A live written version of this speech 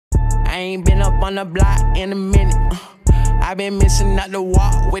I ain't been up on the block in a minute. I been missing out the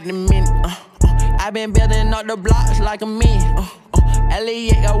walk with the minute. I been building up the blocks like a million.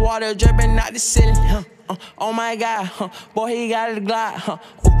 Elliot got water dripping out the ceiling. Oh my God, boy, he got a Glock.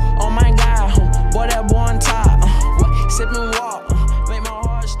 Oh my God, boy, that boy on top. Sip and walk, make my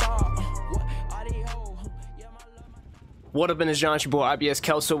heart stop. What up, in this John, it's your boy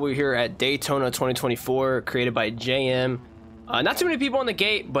Ibskelso. We're here at Daytona 2024, created by JM. Not too many people on the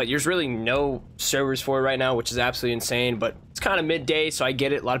gate, but there's really no servers for it right now, which is absolutely insane. But it's kind of midday, so I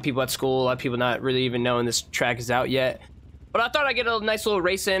get it. A lot of people at school, a lot of people not really even knowing this track is out yet. But I thought I'd get a nice little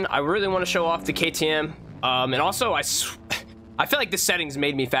race in. I really want to show off the KTM. And also, I feel like the settings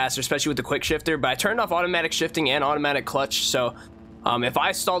made me faster, especially with the quick shifter. But I turned off automatic shifting and automatic clutch. So if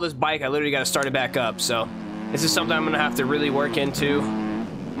I stall this bike, I literally got to start it back up. So this is something I'm going to have to really work into.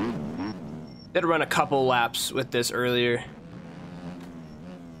 Did run a couple laps with this earlier.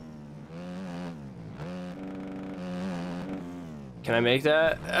 Can I make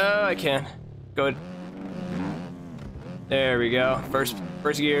that? Oh, I can. Good. There we go. First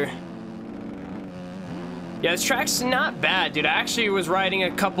gear. Yeah, this track's not bad, dude. I actually was riding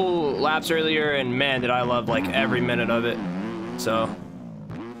a couple laps earlier, and man, did I love like every minute of it. So,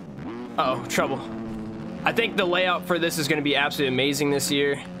 uh-oh, trouble. I think the layout for this is going to be absolutely amazing this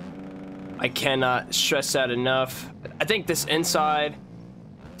year. I cannot stress that enough. I think this inside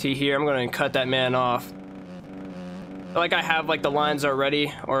T here, I'm going to cut that man off. Like I have like the lines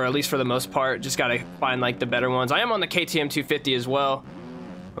already, or at least for the most part. Just gotta find like the better ones. I am on the KTM 250 as well.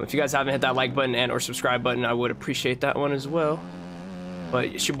 If you guys haven't hit that like button and or subscribe button, I would appreciate that one as well. But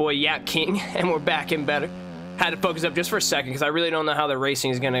it's your boy Yak King, and we're back in better. Had to focus up just for a second because I really don't know how the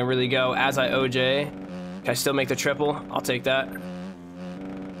racing is gonna really go as I OJ. Can I still make the triple? I'll take that.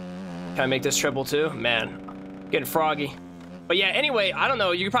 Can I make this triple too? Man, getting froggy. But yeah, anyway, I don't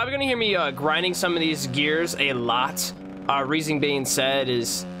know. You're probably gonna hear me grinding some of these gears a lot. Reason being said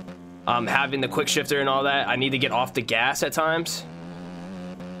is having the quick shifter and all that, I need to get off the gas at times.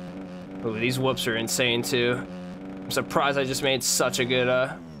 Ooh, these whoops are insane too. I'm surprised I just made such a good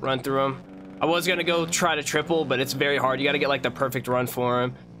run through them. I was gonna go try to triple, but it's very hard. You gotta get like the perfect run for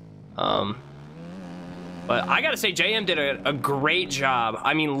him. But I gotta say, JM did a great job.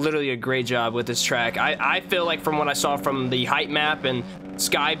 I mean, literally a great job with this track. I feel like from what I saw from the height map and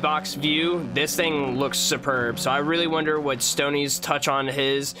skybox view, this thing looks superb. So I really wonder what Stoney's touch on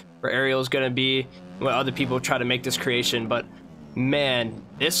his or Ariel's gonna be, what other people try to make this creation. But man,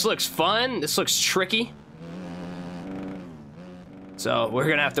 this looks fun. This looks tricky. So we're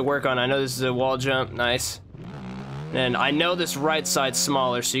gonna have to work on it. I know this is a wall jump, nice. And I know this right side's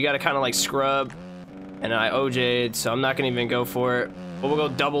smaller, so you gotta kind of like scrub. And I OJ'd, so I'm not gonna even go for it. But we'll go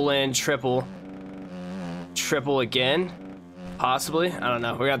double in, triple again, possibly. I don't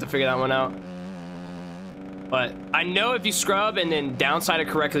know. We're gonna have to figure that one out. But I know if you scrub and then downside it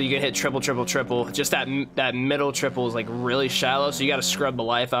correctly, you can hit triple. Just that middle triple is like really shallow, so you gotta scrub the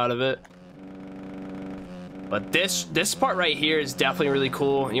life out of it. But this part right here is definitely really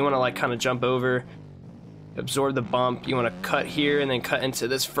cool. You wanna like kind of jump over, absorb the bump. You wanna cut here and then cut into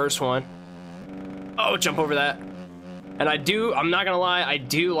this first one. Oh, jump over that. And I'm not gonna lie, I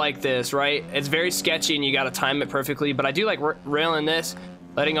do like this, right? It's very sketchy and you gotta time it perfectly, but I do like railing this,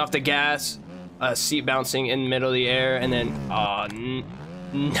 letting off the gas, seat bouncing in the middle of the air, and then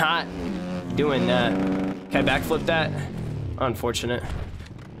not doing that. Can I backflip that? Unfortunate.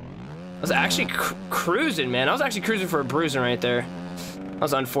 I was actually cruising, man. I was actually cruising for a bruising right there. That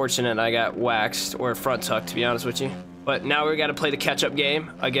was unfortunate. I got waxed, or front tuck, to be honest with you. But now we got to play the catch-up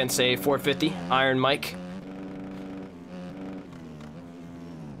game against a 450 Iron Mike.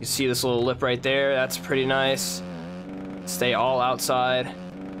 You see this little lip right there? That's pretty nice. Stay all outside.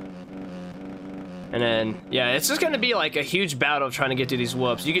 And then, yeah, it's just going to be like a huge battle trying to get through these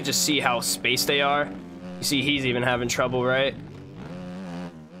whoops. You can just see how spaced they are. You see he's even having trouble, right?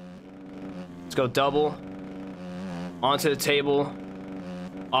 Let's go double. Onto the table.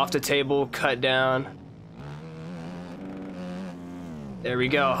 Off the table, cut down. There we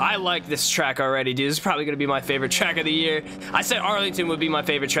go. I like this track already, dude. This is probably going to be my favorite track of the year. I said Arlington would be my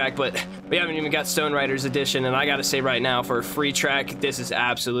favorite track, but we haven't even got Stone Riders Edition, and I got to say right now, for a free track, this is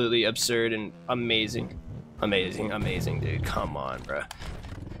absolutely absurd and amazing. Amazing, dude. Come on, bro.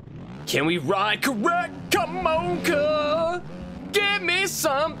 Can we ride correct? Come on, cuz. Give me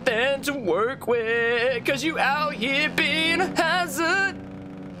something to work with, cause you out here being a hazard.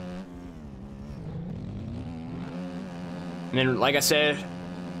 And then, like I said,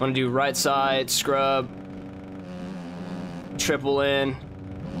 I'm gonna do right side, scrub, triple in,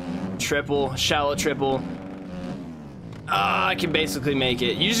 triple, shallow triple. I can basically make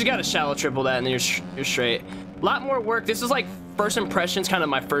it. You just got to shallow triple that and then you're straight. A lot more work. This is like first impressions, kind of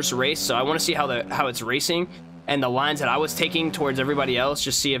my first race, so I want to see how it's racing and the lines that I was taking towards everybody else,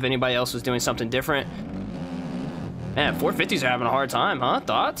 just see if anybody else was doing something different. Man, 450s are having a hard time, huh?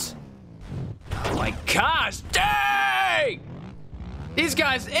 Thoughts? Oh my gosh, dang! These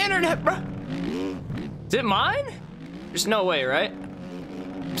guys, internet, bro. Is it mine? There's no way, right?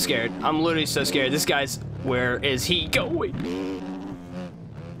 I'm scared. I'm literally so scared. This guy's, where is he going?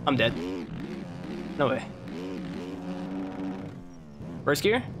 I'm dead. No way. First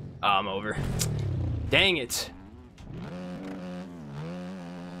gear? Oh, I'm over. Dang it.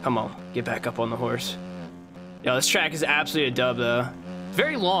 Come on, get back up on the horse. Yo, this track is absolutely a dub though.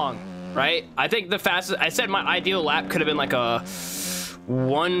 Very long, right? I think the fastest, I said my ideal lap could have been like a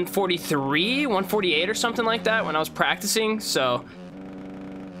 143, 148 or something like that when I was practicing. So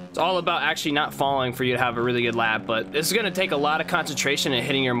it's all about actually not falling for you to have a really good lap, but this is gonna take a lot of concentration and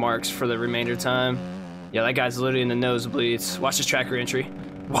hitting your marks for the remainder time. Yeah, that guy's literally in the nosebleeds. Watch this track reentry.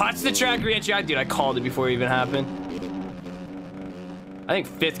 Watch the track reentry. Dude, I called it before it even happened. I think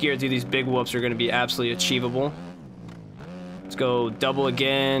fifth gear through these big whoops are gonna be absolutely achievable. Let's go double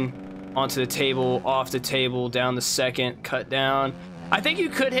again, onto the table, off the table, down the second, cut down. I think you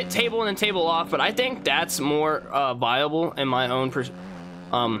could hit table and then table off, but I think that's more viable in my own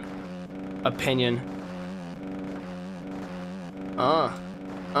opinion. I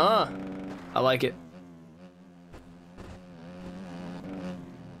like it.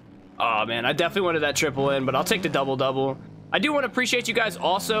 Oh man, I definitely wanted that triple in, but I'll take the double. I do want to appreciate you guys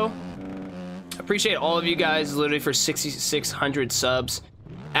also. Appreciate all of you guys literally for 6,600 subs.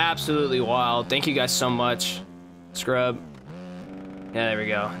 Absolutely wild. Thank you guys so much. Scrub. Yeah, there we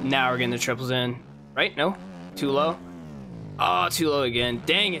go. Now we're getting the triples in. Right? No? Too low? Oh, too low again.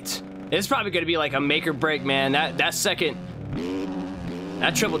 Dang it. It's probably going to be like a make or break, man. That second...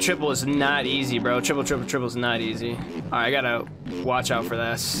 That triple is not easy, bro. Triple is not easy. All right, I gotta watch out for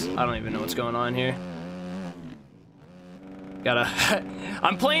this. I don't even know what's going on here.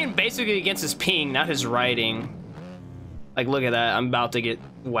 I'm playing basically against his ping, not his riding. Like, look at that. I'm about to get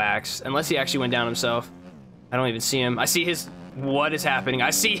waxed. Unless he actually went down himself. I don't even see him. I see his... What is happening? I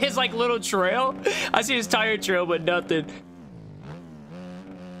see his, like, little trail. I see his tire trail, but nothing.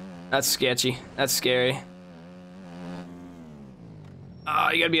 That's sketchy. That's scary. Oh,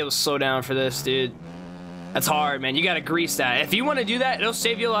 you gotta be able to slow down for this, dude. That's hard, man. You gotta grease that. If you want to do that, it'll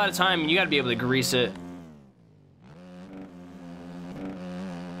save you a lot of time, and you gotta be able to grease it.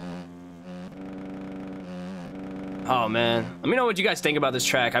 Oh, man. Let me know what you guys think about this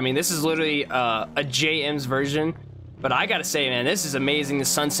track. I mean, this is literally a JM's version, but I gotta say, man, this is amazing. The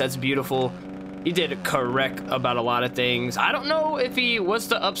sunset's beautiful. He did correct about a lot of things. I don't know if he was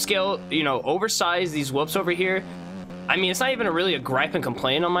to upscale, you know, oversize these whoops over here. I mean, it's not even really a gripe and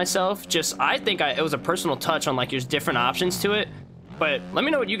complain on myself. Just, I think it was a personal touch on, like, there's different options to it. But let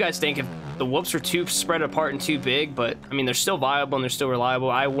me know what you guys think if the whoops are too spread apart and too big. But, I mean, they're still viable and they're still reliable.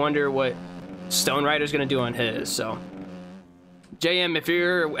 I wonder what Stone Rider's going to do on his. So, JM, if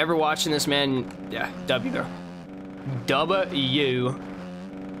you're ever watching this, man, yeah, W, bro. W.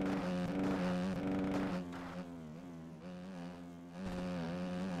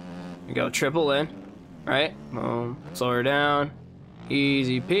 We go triple in. Right, boom, slow her down,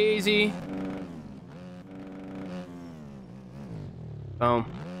 easy peasy, boom.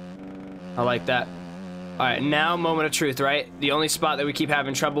 I like that. All right, now moment of truth, right? The only spot that we keep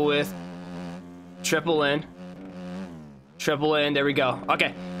having trouble with. Triple in, there we go.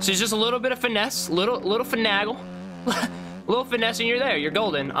 Okay, so it's just a little bit of finesse, little finagle, little finesse, and you're there. You're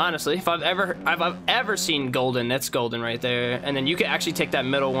golden, honestly. If I've ever seen golden, that's golden right there. And then you can actually take that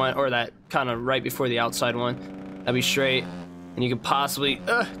middle one, or that kind of right before the outside one. That'd be straight. And you can possibly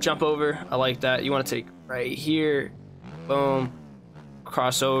jump over. I like that. You want to take right here. Boom.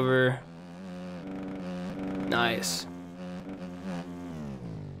 Cross over. Nice.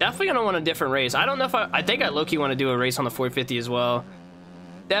 Definitely gonna want a different race. I don't know if I think I low-key want to do a race on the 450 as well.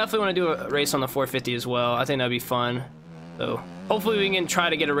 Definitely want to do a race on the 450 as well. I think that'd be fun. So hopefully we can try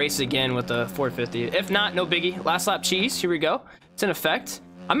to get a race again with the 450. If not, no biggie. Last lap cheese. Here we go. It's in effect.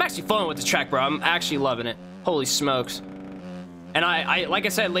 I'm actually flowing with the track, bro. I'm actually loving it. Holy smokes. And I like I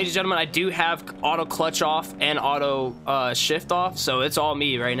said, ladies and gentlemen, I do have auto clutch off and auto shift off, so it's all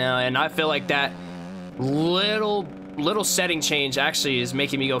me right now. And I feel like that little setting change actually is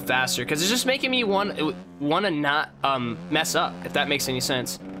making me go faster, because it's just making me want to not mess up, if that makes any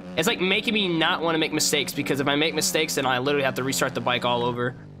sense. It's like making me not want to make mistakes, because if I make mistakes, then I literally have to restart the bike all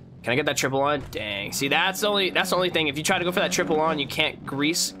over. Can I get that triple on? Dang. See, that's the only thing. If you try to go for that triple on, you can't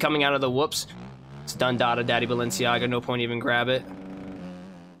grease coming out of the whoops. It's done data, Daddy Balenciaga. No point even grab it.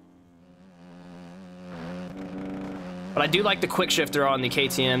 But I do like the quick shifter on the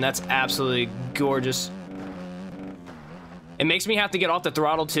KTM. That's absolutely gorgeous. It makes me have to get off the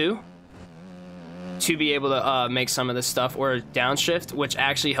throttle too to be able to make some of this stuff, or downshift, which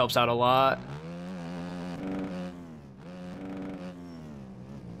actually helps out a lot.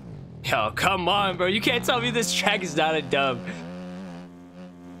 Yo, come on, bro. You can't tell me this track is not a dub.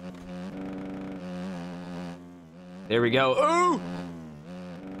 There we go. Ooh!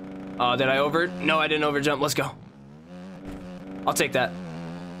 Oh, did I over? No, I didn't over jump. Let's go. I'll take that.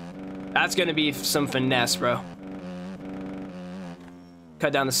 That's gonna be some finesse, bro.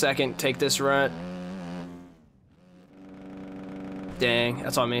 Cut down the second, take this rut. Dang,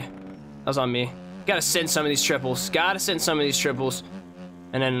 that's on me. That's on me. Gotta send some of these triples. Gotta send some of these triples.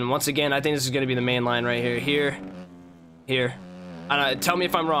 And then once again, I think this is gonna be the main line right here. Here. Here. Tell me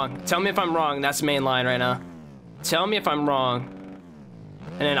if I'm wrong. Tell me if I'm wrong. That's main line right now. Tell me if I'm wrong.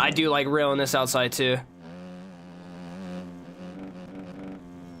 And then I do like railing this outside too.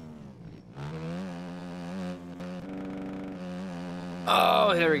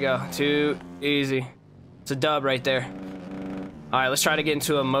 Oh, there we go. Too easy. It's a dub right there. All right, let's try to get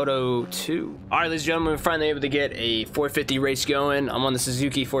into a Moto 2. All right, ladies and gentlemen, we're finally able to get a 450 race going. I'm on the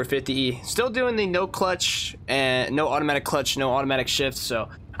Suzuki 450E. Still doing the no clutch and no automatic clutch, no automatic shift. So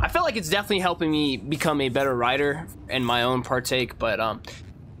I feel like it's definitely helping me become a better rider in my own partake. But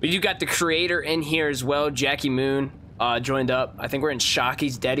we do got the creator in here as well, Jackie Moon. Joined up. I think we're in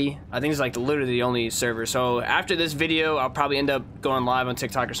Shocky's Daddy. I think it's like literally the only server. So after this video, I'll probably end up going live on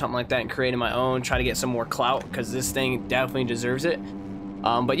TikTok or something like that and creating my own, try to get some more clout, because this thing definitely deserves it.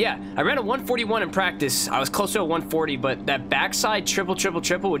 But yeah, I ran a 141 in practice. I was close to a 140, but that backside triple,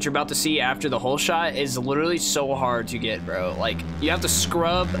 which you're about to see after the whole shot, is literally so hard to get, bro. Like, you have to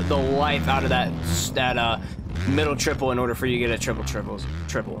scrub the life out of that middle triple in order for you to get a triple.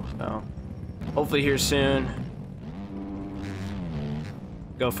 So hopefully here soon.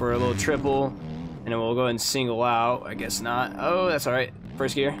 Go for a little triple, and then we'll go ahead and single out. I guess not. Oh, that's all right.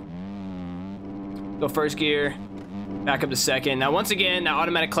 First gear. Go first gear. Back up to second. Now, once again, that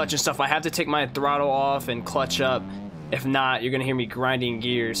automatic clutch and stuff, I have to take my throttle off and clutch up. If not, you're gonna hear me grinding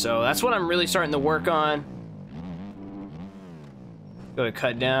gears. So that's what I'm really starting to work on. Go to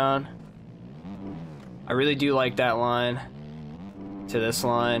cut down. I really do like that line to this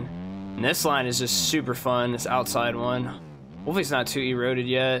line. And this line is just super fun. This outside one. Hopefully it's not too eroded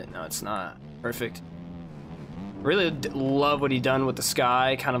yet. No, it's not. Perfect. Really love what he done with the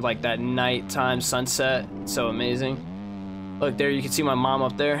sky. Kind of like that nighttime sunset. So amazing. Look, there you can see my mom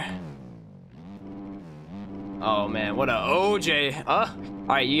up there. Oh man, what a OJ.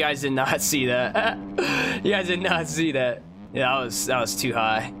 Alright, you guys did not see that. You guys did not see that. Yeah, that was too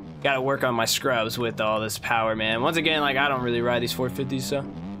high. Gotta work on my scrubs with all this power, man. Once again, like, I don't really ride these 450s, so.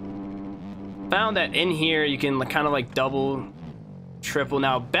 Found that in here you can kind of like double, triple.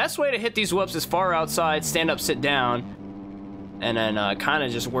 Now, best way to hit these whoops is far outside, stand up, sit down, and then kind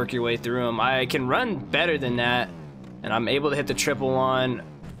of just work your way through them. I can run better than that, and I'm able to hit the triple on.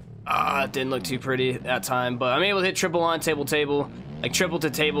 It didn't look too pretty that time, but I'm able to hit triple on, table, like triple to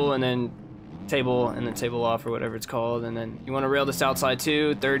table, and then table off, or whatever it's called. And then you want to rail this outside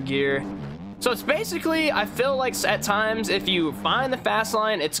too, third gear. So it's basically, I feel like at times if you find the fast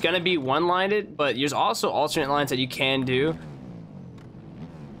line, it's gonna be one-lined, but there's also alternate lines that you can do.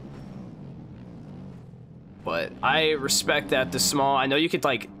 But I respect that the small, I know you could,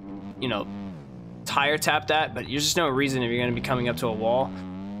 like, you know, tire tap that, but there's just no reason if you're gonna be coming up to a wall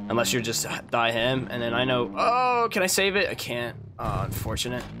unless you're just die him. And then I know, oh, can I save it? I can't. Oh,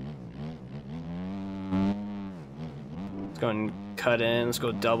 unfortunate. Let's go and cut in. Let's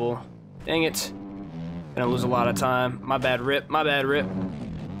go double. Dang it. Gonna lose a lot of time. My bad, Rip. My bad, Rip.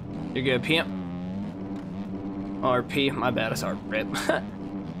 You're good, Pimp. Or P. My bad, it's our Rip.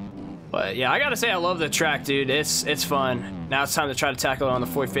 But yeah, I gotta say I love the track, dude. It's fun. Now it's time to try to tackle it on the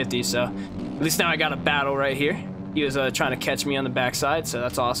 450, so at least now I got a battle right here. He was trying to catch me on the backside, so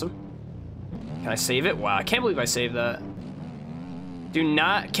that's awesome. Can I save it? Wow, I can't believe I saved that.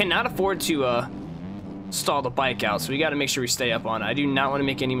 Cannot afford to stall the bike out, so we got to make sure we stay up on it. I do not want to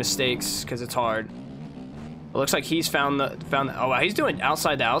make any mistakes because it's hard. It looks like he's found the oh wow, he's doing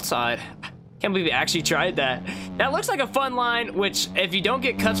outside to outside. Can't believe he actually tried that. That looks like a fun line, which if you don't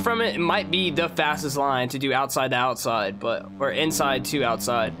get cuts from it, it might be the fastest line to do outside to outside, but or inside to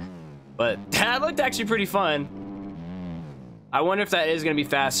outside. But that looked actually pretty fun. I wonder if that is going to be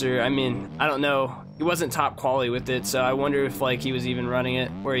faster. I mean, I don't know. He wasn't top quality with it, so I wonder if like he was even running it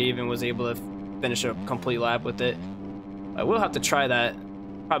where he even was able to finish a complete lap with it. I will have to try that.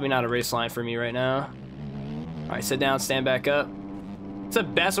 Probably not a race line for me right now. All right, sit down, stand back up. It's the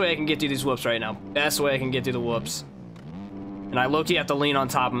best way I can get through these whoops right now. Best way I can get through the whoops. And I low-key have to lean on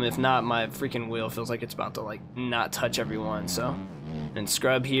top of them. If not, my freaking wheel feels like it's about to like not touch everyone. So, and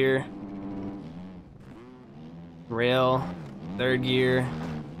scrub here. Rail, third gear.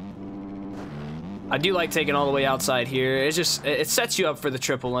 I do like taking all the way outside here. It's just, it sets you up for the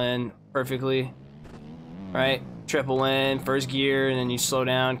triple in perfectly. Right? Triple in, first gear, and then you slow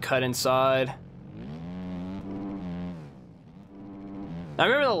down, cut inside. I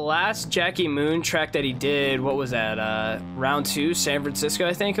remember the last Jackie Moon track that he did, what was that, round 2, San Francisco,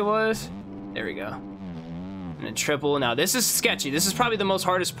 I think it was? There we go. And then triple. Now, this is sketchy. This is probably the most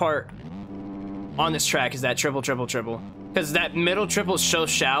hardest part on this track is that triple, triple, triple. Because that middle triple is so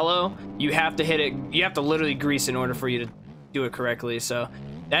shallow, you have to hit it, you have to literally grease in order for you to do it correctly. So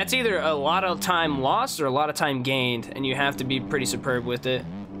that's either a lot of time lost or a lot of time gained, and you have to be pretty superb with it.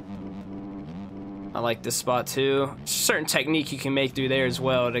 I like this spot too. Certain technique you can make through there as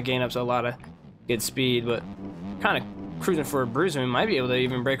well to gain up to a lot of good speed, but kind of cruising for a bruise. We might be able to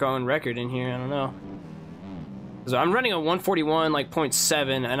even break our own record in here. I don't know. So I'm running a 141 like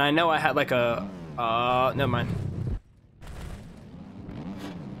 0.7, and I know I had like a never mind.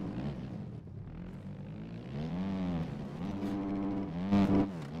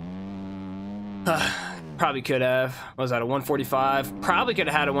 Probably could have. What was that, a 145? Probably could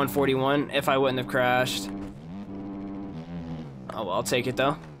have had a 141 if I wouldn't have crashed. Oh well, I'll take it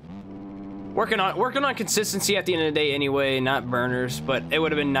though. Working on consistency at the end of the day anyway, not burners, but it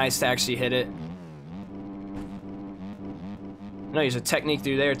would have been nice to actually hit it. No, there's a technique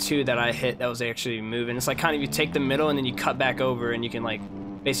through there too that I hit that was actually moving. It's like kind of you take the middle and then you cut back over and you can like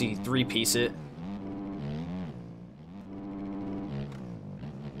basically three-piece it.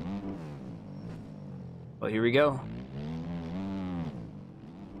 Well, here we go.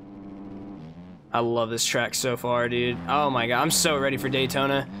 I love this track so far, dude. Oh my god, I'm so ready for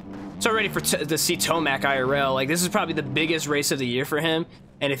Daytona. So ready to see Tomac IRL. Like, this is probably the biggest race of the year for him.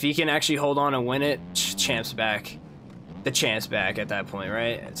 And if he can actually hold on and win it, champ's back. The champ's back at that point,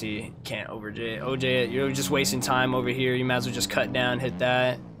 right? As he can't OJ it. You're just wasting time over here. You might as well just cut down, hit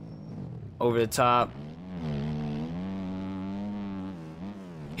that. Over the top.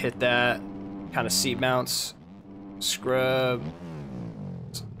 Hit that. Kind of seat bounce. Scrub.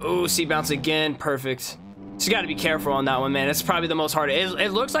 Oh, seat bounce again. Perfect. Just got to be careful on that one, man. It's probably the most hard.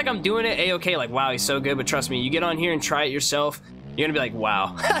 It looks like I'm doing it A-okay. Like, wow, he's so good. But trust me, you get on here and try it yourself, you're going to be like,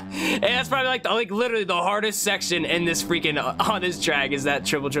 wow. And that's probably like literally the hardest section in this freaking, on this track is that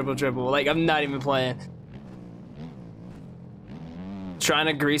triple, triple, triple. Like, I'm not even playing. Trying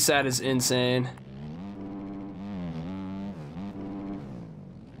to grease that is insane.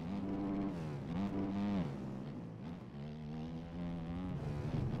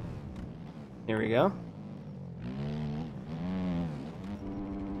 Here we go.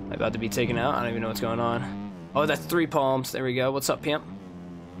 I'm about to be taken out. I don't even know what's going on. Oh, that's 3 palms. There we go. What's up, pimp?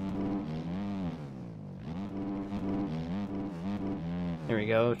 Here we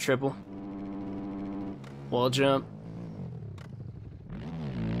go. Triple. Wall jump.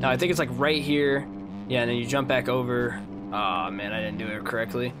 No, I think it's like right here. Yeah, and then you jump back over. Oh, man, I didn't do it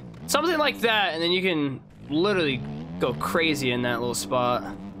correctly. Something like that, and then you can literally go crazy in that little spot.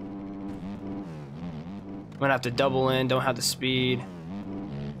 I'm gonna have to double in, don't have the speed.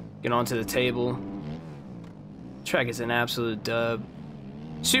 Get onto the table. Track is an absolute dub.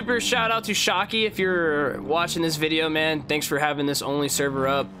 Super shout out to Shocky if you're watching this video, man. Thanks for having this only server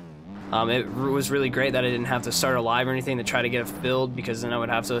up. It was really great that I didn't have to start a live or anything to try to get it filled, because then I would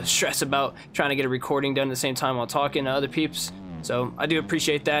have to stress about trying to get a recording done at the same time while talking to other peeps. So I do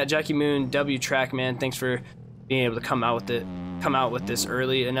appreciate that. Jackie Moon W track, man. Thanks for being able to come out with this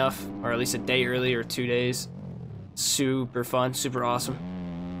early enough, or at least a day early or 2 days. Super fun, super awesome.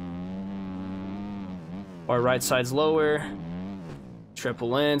 Our right side's lower.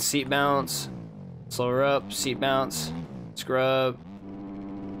 Triple in, seat bounce. Slower up, seat bounce. Scrub.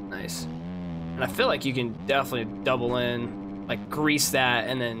 Nice. And I feel like you can definitely double in, like grease that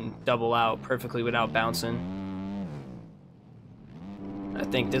and then double out perfectly without bouncing. I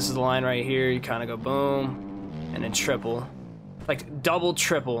think this is the line right here. You kind of go boom and then triple. Like double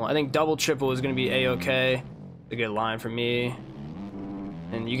triple. I think double triple is going to be A-okay. A good line for me.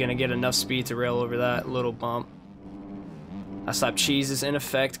 And you're going to get enough speed to rail over that little bump. Last lap cheese is in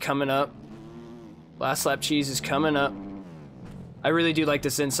effect coming up. Last lap cheese is coming up. I really do like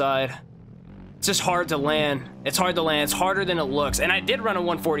this inside. It's just hard to land. It's hard to land. It's harder than it looks. And I did run a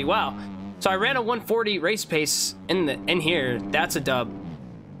 140. Wow. So I ran a 140 race pace in here. That's a dub.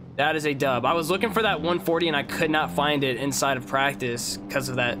 That is a dub. I was looking for that 140 and I could not find it inside of practice because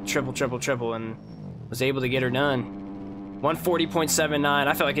of that triple, and was able to get her done. 140.79.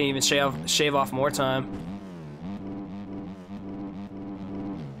 I feel like I can even shave off more time.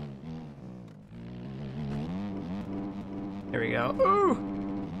 There we go. Ooh.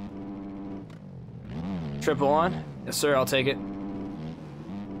 Triple on. Yes, sir. I'll take it.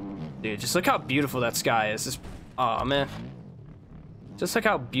 Dude, just look how beautiful that sky is. Oh man. Just look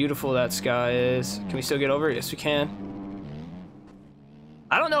how beautiful that sky is. Can we still get over it? Yes, we can.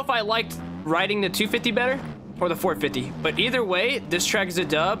 I don't know if I liked riding the 250 better or the 450, but either way, this track is a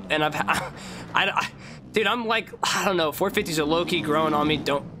dub, and dude, I'm like, I don't know, 450s are low-key growing on me.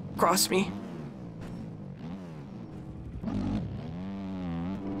 Don't cross me.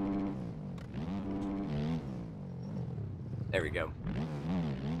 There we go.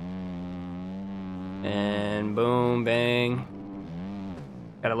 And boom, bang.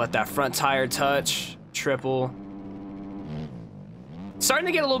 Gotta let that front tire touch. Triple. Starting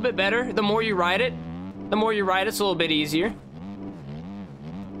to get a little bit better. The more you ride it, it's a little bit easier.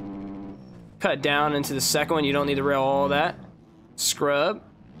 Cut down into the second one. You don't need to rail all that. Scrub.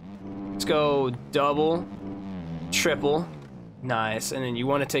 Let's go double, triple. Nice. And then you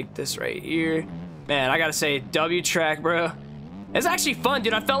want to take this right here. Man, I gotta say, W track, bro. It's actually fun,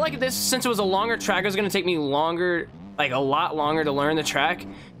 dude. I felt like this, since it was a longer track, it was gonna take me longer, like a lot longer to learn the track.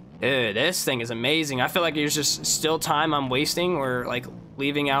 Dude, this thing is amazing. I feel like there's just still time I'm wasting or like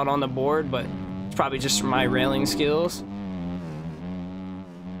leaving out on the board, but it's probably just from my railing skills.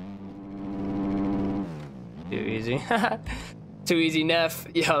 Too easy. Too easy, Neff.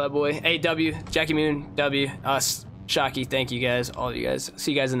 Yeah, that boy. Hey, W, Jackie Moon, W, us, Shocky. Thank you guys, all of you guys.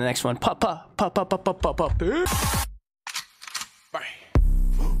 See you guys in the next one. Pop.